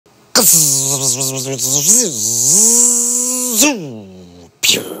It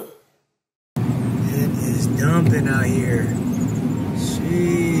is dumping out here.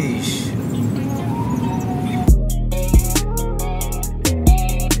 Sheesh.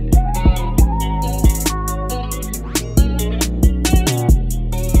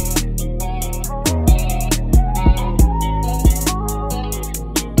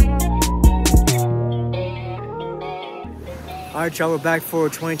 Alright, y'all, we're back for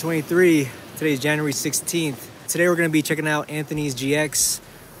 2023. Today's January 16th. Today we're going to be checking out Anthony's GX.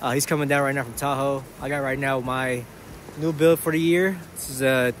 He's coming down right now from Tahoe. I got right now my new build for the year. This is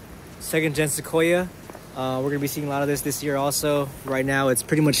a 2nd gen Sequoia. We're going to be seeing a lot of this year also. Right now it's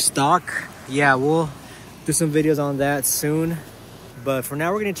pretty much stock. Yeah, we'll do some videos on that soon. But for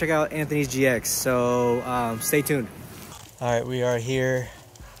now we're going to check out Anthony's GX. So stay tuned. Alright, we are here.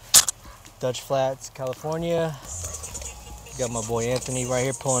 Dutch Flats, California. Got my boy Anthony right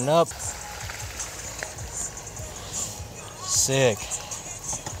here pulling up. Sick.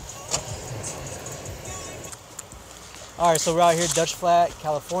 Alright, so we're out here, Dutch Flat,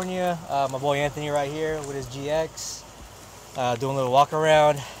 California. My boy Anthony right here with his GX. Doing a little walk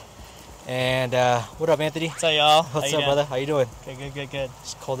around. And what up, Anthony? What's up, y'all? What's up, brother? How you doing? Good.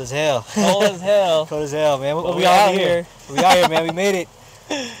 It's cold as hell. Cold as hell. Cold as hell, man. What we out here? We out here, man. We made it.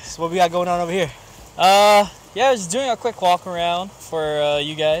 So what we got going on over here? Yeah, just doing a quick walk around for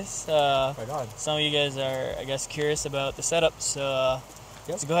you guys. Right on. Some of you guys are, I guess, curious about the setup, so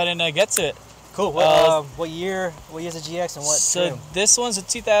let's go ahead and get to it. Cool. What year is the GX and what trim? This one's a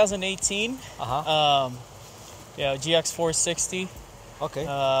 2018. Uh-huh. Yeah, GX460. Okay.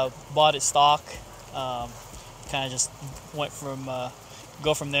 Bought it stock. Kind of just went from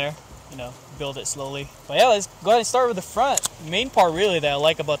go from there. You know, build it slowly. But yeah, let's go ahead and start with the front. The main part really that I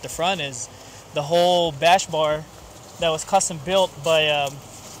like about the front is the whole bash bar that was custom built by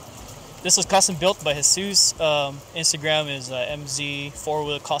this was custom built by Jesus. Instagram is MZ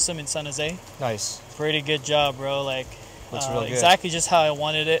 4-wheel custom in San Jose. Nice. Pretty good job, bro. Like looks real good. Exactly just how I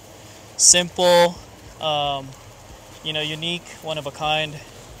wanted it. Simple, you know, unique, one of a kind.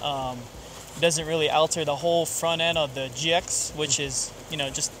 Doesn't really alter the whole front end of the GX, which is, you know,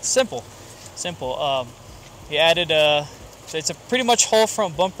 just simple. He added so it's a pretty much whole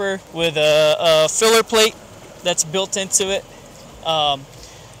front bumper with a filler plate that's built into it.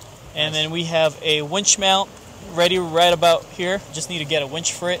 And then we have a winch mount ready right about here. Just need to get a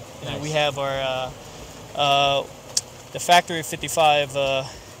winch for it. And then we have our the factory 55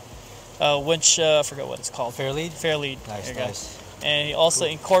 winch, I forgot what it's called. Fairlead? Fairlead. Nice. And he also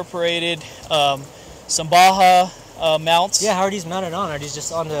incorporated some Baja mounts. Yeah, how are these mounted on? Are these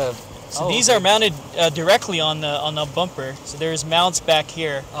just on the... So these are mounted directly on the bumper. So there's mounts back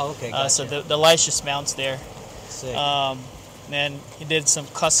here. Oh, okay, gotcha. So the lights just mounts there. Sick. And he did some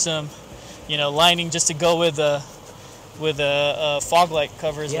custom, you know, lining just to go with the fog light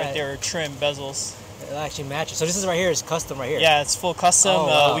covers right there, or trim bezels. It actually matches. So this is right here is custom right here. Yeah, it's full custom. Oh,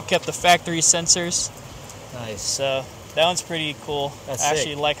 wow. We kept the factory sensors. Nice. So that one's pretty cool. That's I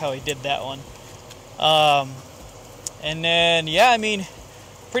actually sick. like how he did that one. And then yeah, I mean,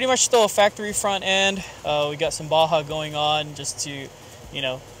 pretty much still a factory front end. We got some Baja going on just to, you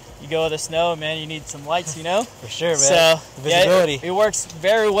know, you go with the snow, man, you need some lights, you know? For sure, man. So, visibility. Yeah, it works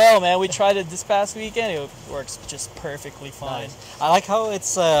very well, man. We tried it this past weekend. It works just perfectly fine. Nice. I like how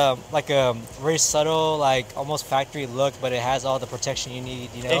it's like a very subtle, like almost factory look, but it has all the protection you need,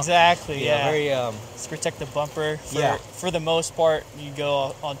 you know? Exactly, yeah. Very, Let's protect the bumper. Yeah. For the most part, you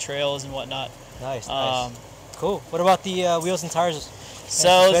go on trails and whatnot. Nice. Cool. What about the wheels and tires?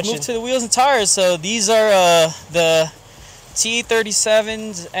 So let's move to the wheels and tires. So these are the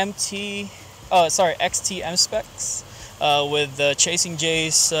TE37XT, XT M specs with the Chasing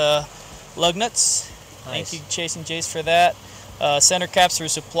Jace lug nuts. Nice. Thank you, Chasing Jace, for that. Center caps were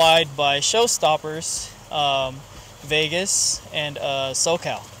supplied by Showstoppers, Vegas, and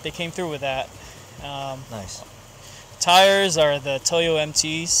SoCal. They came through with that. Nice. Tires are the Toyo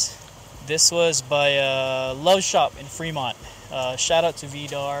MTs. This was by Low Shop in Fremont. Shout out to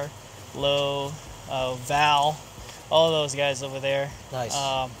Vidar, Low, Val, all those guys over there. Nice.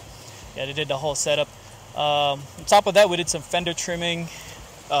 Yeah, they did the whole setup. On top of that, we did some fender trimming,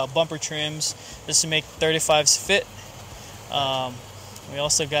 bumper trims, just to make 35s fit. We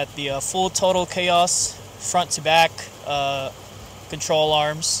also got the full Total Chaos front to back control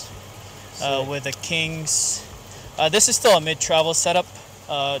arms with the Kings. This is still a mid-travel setup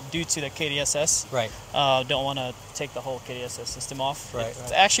due to the KDSS. Right. Don't want to take the whole KDSS system off. Right.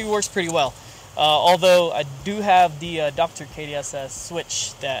 It actually works pretty well. Although I do have the Dr. KDSS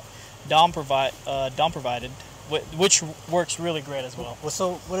switch that Dom provided. which works really great as well.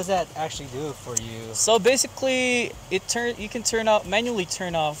 So what does that actually do for you? So basically, you can manually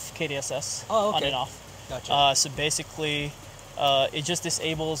turn off KDSS on and off. Gotcha. So basically, it just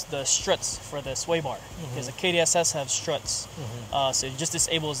disables the struts for the sway bar, because the KDSS have struts. So it just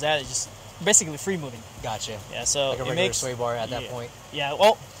disables that. It's just basically free moving. Gotcha. Yeah. So like a regular sway bar at that point. Yeah.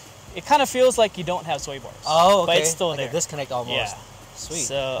 Well, it kind of feels like you don't have sway bars. Oh, okay. But it's still like there. A disconnect almost. Yeah. Sweet.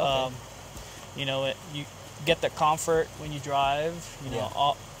 So you know, you get the comfort when you drive. You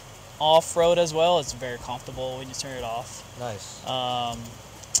know, off-road as well. It's very comfortable when you turn it off. Nice.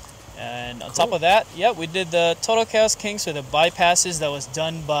 And on top of that, we did the Total Chaos Kings with the bypasses that was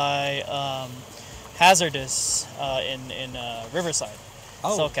done by Hazardous in Riverside,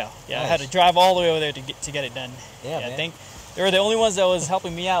 SoCal. Yeah, nice. I had to drive all the way over there to get it done. Yeah, man. I think they were the only ones that was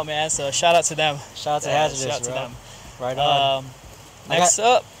helping me out, man. So shout out to them. Shout out to Hazardous. Shout out to them. Right on. Next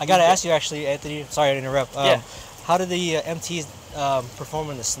up, I gotta ask you actually, Anthony. Sorry to interrupt. How did the MTs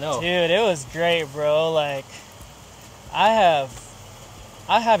perform in the snow? Dude, it was great, bro. Like, I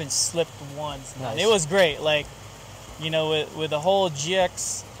haven't slipped once. Nice. It was great. Like, you know, with the whole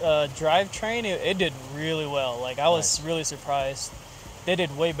GX drivetrain, it did really well. Like, I was really surprised. They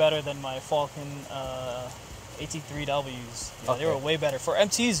did way better than my Falcon AT3Ws. Yeah, they were way better. For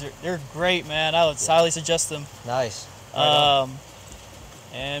MTs, they're great, man. I would highly suggest them. Nice.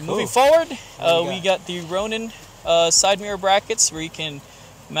 And moving forward, we got the Ronin side mirror brackets where you can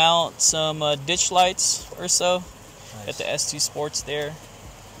mount some ditch lights or so. Nice. Got the S2 Sports there.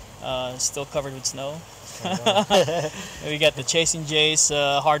 Still covered with snow. We got the Chasing Jace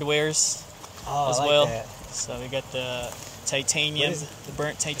hardwares as well. That. So we got the titanium, the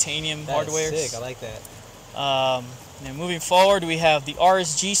burnt titanium that hardwares. Is sick. I like that. And moving forward, we have the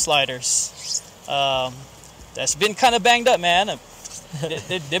RSG sliders. That's been kind of banged up, man.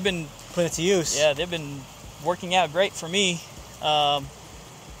 They've been put it to use. Yeah, they've been working out great for me.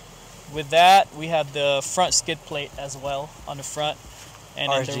 With that, we have the front skid plate as well on the front.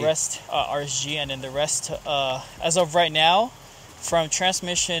 And then the rest, RSG, and then the rest, as of right now, from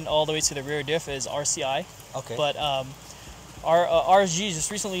transmission all the way to the rear diff is RCI. Okay. But our RSG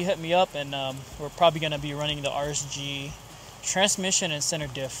just recently hit me up, and we're probably going to be running the RSG transmission and center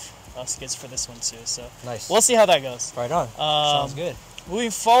diff skids for this one too. So nice. We'll see how that goes. Right on. Sounds good.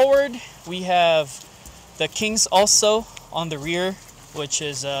 Moving forward, we have the Kings also on the rear, which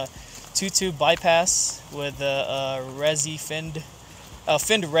is a 2-tube bypass with a resi finned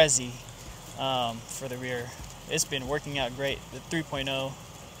resi for the rear. It's been working out great. The 3.0.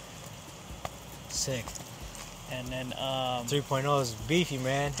 Sick. And then 3.0 is beefy,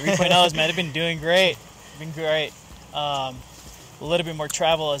 man. 3.0s, man, they've been doing great. Been great. A little bit more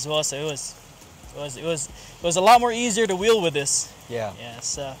travel as well, so it was a lot more easier to wheel with this. Yeah. Yeah.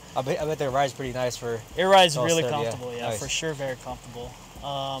 So I bet the ride's pretty nice for. It rides really comfortable. Yeah, nice. For sure, very comfortable.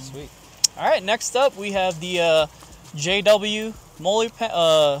 Sweet. All right, next up we have the JW Moly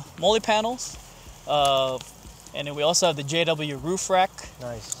panels, and then we also have the JW roof rack.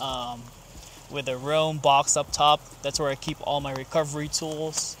 Nice. With a Rome box up top. That's where I keep all my recovery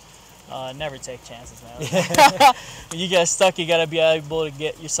tools. Never take chances, man. When you get stuck, you gotta be able to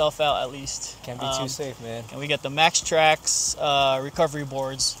get yourself out at least. Can't be too safe, man. And we got the Max Trax recovery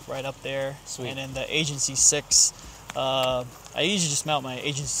boards right up there. Sweet. And then the Agency 6. I usually just mount my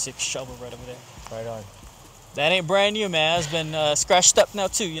Agency 6 shovel right over there. Right on. That ain't brand new, man. It's been scratched up now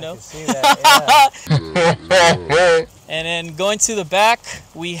too, you know. I can see that, yeah. And then going to the back,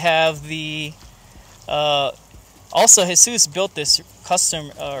 we have the also Jesus built this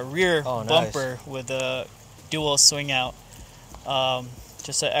custom rear bumper with a dual swing out,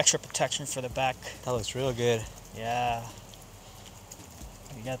 just an extra protection for the back. That looks real good. Yeah,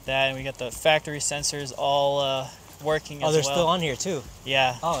 we got that, and we got the factory sensors all working as well. Oh, they're still on here too.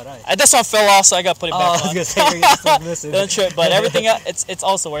 Yeah. Oh, nice. This one fell off, so I got to put it back on. I was gonna say you're still missing. Don't trip, but everything else, it's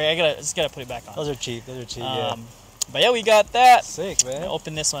also working. I just gotta put it back on. Those are cheap. Yeah. But yeah, we got that. Sick, man. I'm gonna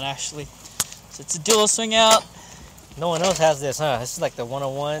open this one actually. So it's a dual swing out. No one else has this, huh? This is like the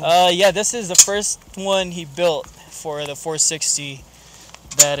 101. Yeah, this is the first one he built for the 460.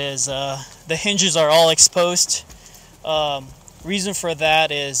 That is, the hinges are all exposed. Reason for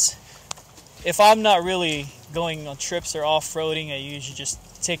that is, if I'm not really going on trips or off-roading, I usually just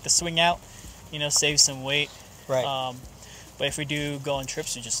take the swing out, you know, save some weight. Right. But if we do go on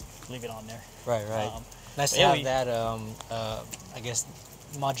trips, we just leave it on there. Right. Nice to have that, I guess,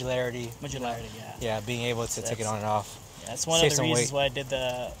 modularity. Modularity, yeah. Yeah, being able to take it on and off. Yeah, that's one of the reasons why I did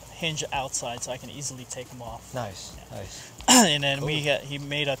the hinge outside, so I can easily take them off. Nice, yeah. Nice. And then he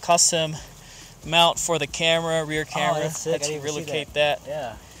made a custom mount for the camera, rear camera. Oh, that's sick. Had to relocate that.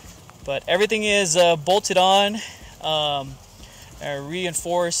 Yeah. But everything is bolted on,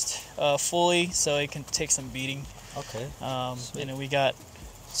 reinforced fully, so it can take some beating. Okay. And then we got,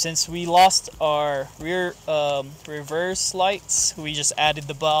 since we lost our rear reverse lights, we just added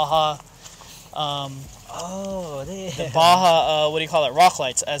the Baja. The Baja, what do you call it? Rock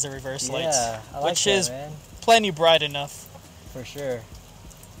lights as a reverse lights, which is plenty bright enough. For sure.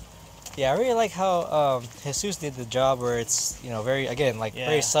 Yeah, I really like how Jesus did the job where it's, you know, very, again, like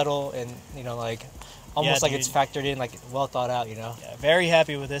very subtle and, you know, like almost like it's factored in, like well thought out, you know. Yeah, very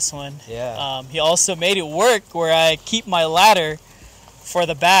happy with this one. Yeah. He also made it work where I keep my ladder for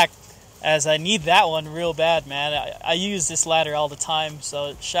the back, as I need that one real bad, man. I use this ladder all the time,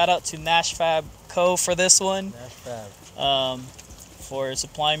 so shout out to Nash Fab Co. for this one. Nash Fab. For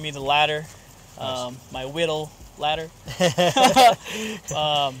supplying me the ladder, my Wittle Ladder.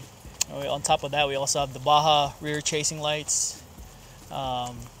 On top of that, we also have the Baja rear chasing lights,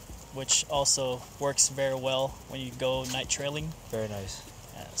 which also works very well when you go night trailing. Very nice.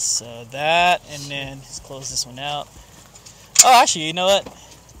 Yeah, so that, and then let's close this one out. Oh, actually, you know what?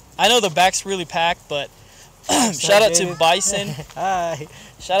 I know the back's really packed, but shout out to Bison. Hi.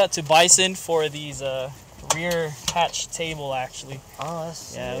 Shout out to Bison for these rear hatch table, actually. Oh,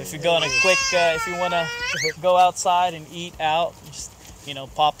 that's if you go on a quick, if you want to go outside and eat out, just, you know,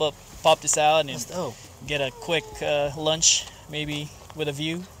 pop this out and get a quick lunch, maybe with a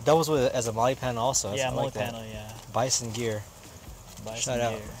view. Doubles with as a molly panel also. Yeah, molly panel. Yeah. Bison gear. Shout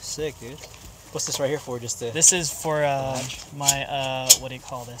out. Sick, dude. What's this right here for? Just to this is for my what do you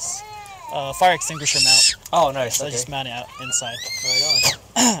call this? Fire extinguisher mount. Oh, nice. So I just mount it out inside. Right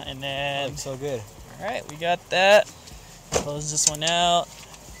on. And then looks so good. All right, we got that. Close this one out.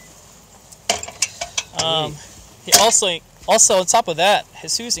 He also on top of that,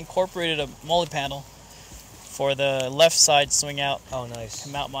 Jesus incorporated a molly panel for the left side swing out. Oh, nice. To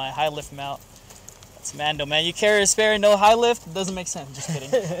mount my high lift mount. That's Mando, man. You carry a spare, no high lift? It doesn't make sense. Just kidding.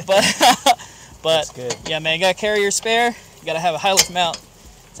 But that's good. Yeah, man, you gotta carry your spare. You gotta have a high lift mount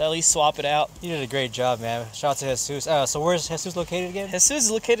to at least swap it out. You did a great job, man. Shout out to Jesus. So where's Jesus located again? Jesus is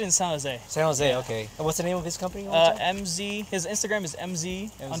located in San Jose. San Jose, okay. And what's the name of his company? MZ. His Instagram is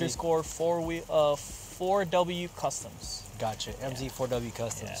MZ_4W Customs. Gotcha. MZ4W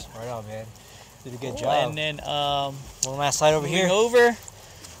Customs. Yeah. Right on, man. Did a good job. And then one last slide over here.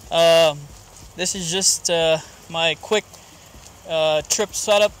 This is just my quick trip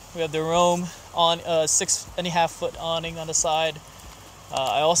setup. We have the Rome on 6.5 foot awning on the side.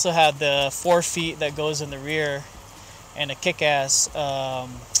 I also have the 4 feet that goes in the rear, and a kick-ass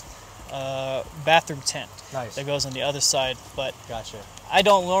bathroom tent that goes on the other side. But gotcha. I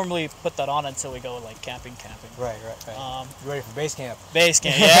don't normally put that on until we go like camping. Right. You ready for base camp? Base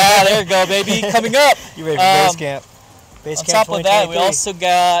camp, yeah, there you go, baby. Coming up. You ready for base camp? On top of that, we also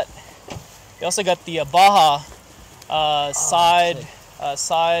got the Baja side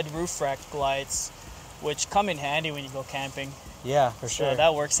roof rack lights, which come in handy when you go camping. Yeah, for sure. So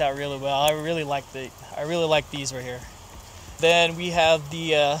that works out really well. I really like these right here. Then we have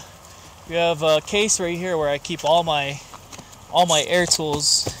a case right here where I keep all my air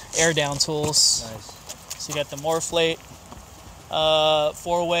down tools. Nice. So you got the Morrflate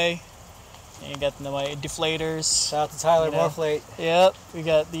 4-way, and you got my deflators. Shout out to Tyler Morrflate. Yep, we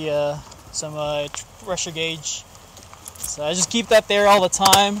got the some pressure gauge. So I just keep that there all the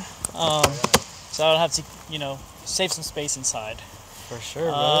time, so I don't have to, you know, save some space inside. For sure,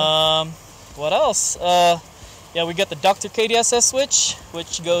 brother. What else? Yeah, we got the Dr. KDSS switch,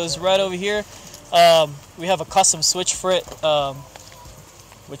 which goes right over here. We have a custom switch for it,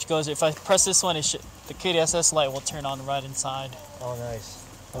 which goes, if I press this one, the KDSS light will turn on right inside. Oh, nice.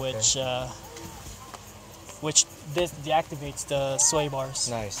 Which this deactivates the sway bars.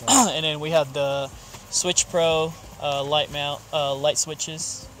 Nice. And then we have the Switch Pro light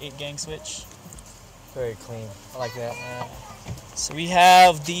switches, 8-gang switch. Very clean. I like that. So we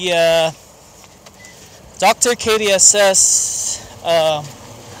have the Dr. KDSS,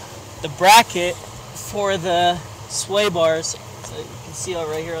 the bracket for the sway bars. So you can see it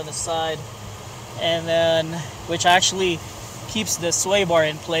right here on the side, and then which actually keeps the sway bar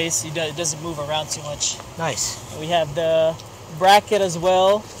in place. It doesn't move around too much. Nice. We have the bracket as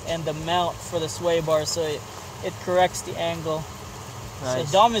well, and the mount for the sway bar, so it corrects the angle. Nice.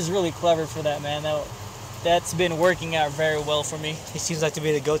 So Dom is really clever for that, man. That's been working out very well for me. He seems like to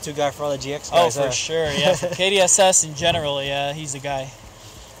be the go-to guy for all the GX guys. Oh, for sure, yeah. For KDSS in general, yeah, he's the guy.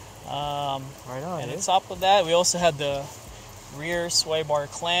 Right on. And on top of that, we also had the rear sway bar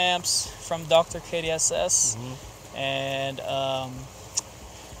clamps from Dr. KDSS, and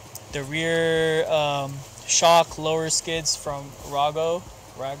the rear shock lower skids from Rago.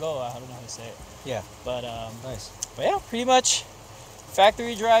 Sprago. I don't know how to say it. Yeah. But nice. But yeah, pretty much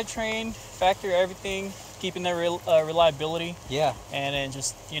factory drivetrain, factory everything, keeping that reliability. Yeah. And then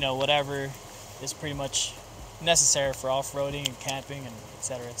just, you know, whatever is pretty much necessary for off-roading and camping and et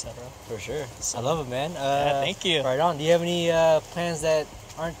cetera, et cetera. For sure. So, I love it, man. Yeah, thank you. Right on. Do you have any plans that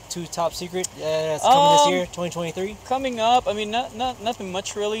aren't too top secret that's coming this year, 2023? Coming up, I mean, nothing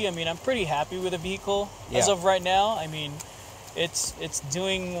much really. I mean, I'm pretty happy with the vehicle as of right now. I mean, it's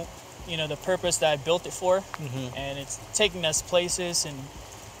doing, you know, the purpose that I built it for, and it's taking us places, and,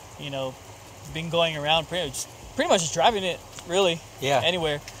 you know, been going around pretty much just driving it really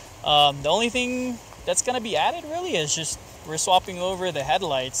anywhere. The only thing that's gonna be added really is just we're swapping over the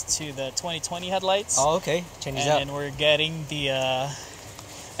headlights to the 2020 headlights. Oh, okay. Changes out. And we're getting the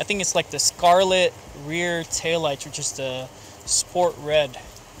I think it's like the Scarlet rear taillights, which is the sport red.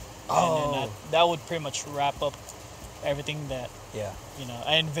 Oh. And then that would pretty much wrap up everything that you know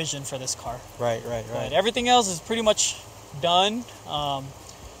I envisioned for this car. Right. But everything else is pretty much done.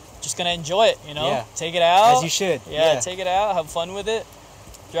 Just gonna enjoy it, you know. Yeah. Take it out. As you should. Yeah, take it out, have fun with it,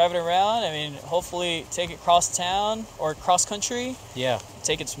 drive it around. I mean, hopefully take it cross town or cross country. Yeah.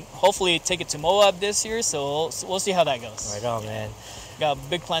 Hopefully take it to Moab this year. So we'll see how that goes. Right on, man. Got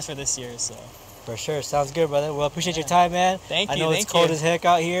big plans for this year, so. For sure. Sounds good, brother. Well, appreciate your time, man. Thank you. I know it's cold as heck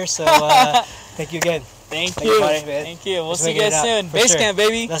out here, so thank you again. Thank you. Buddy, man. Thank you. We'll Just see you guys soon. Base camp,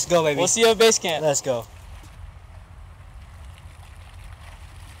 baby. Let's go, baby. We'll see you at base camp. Let's go.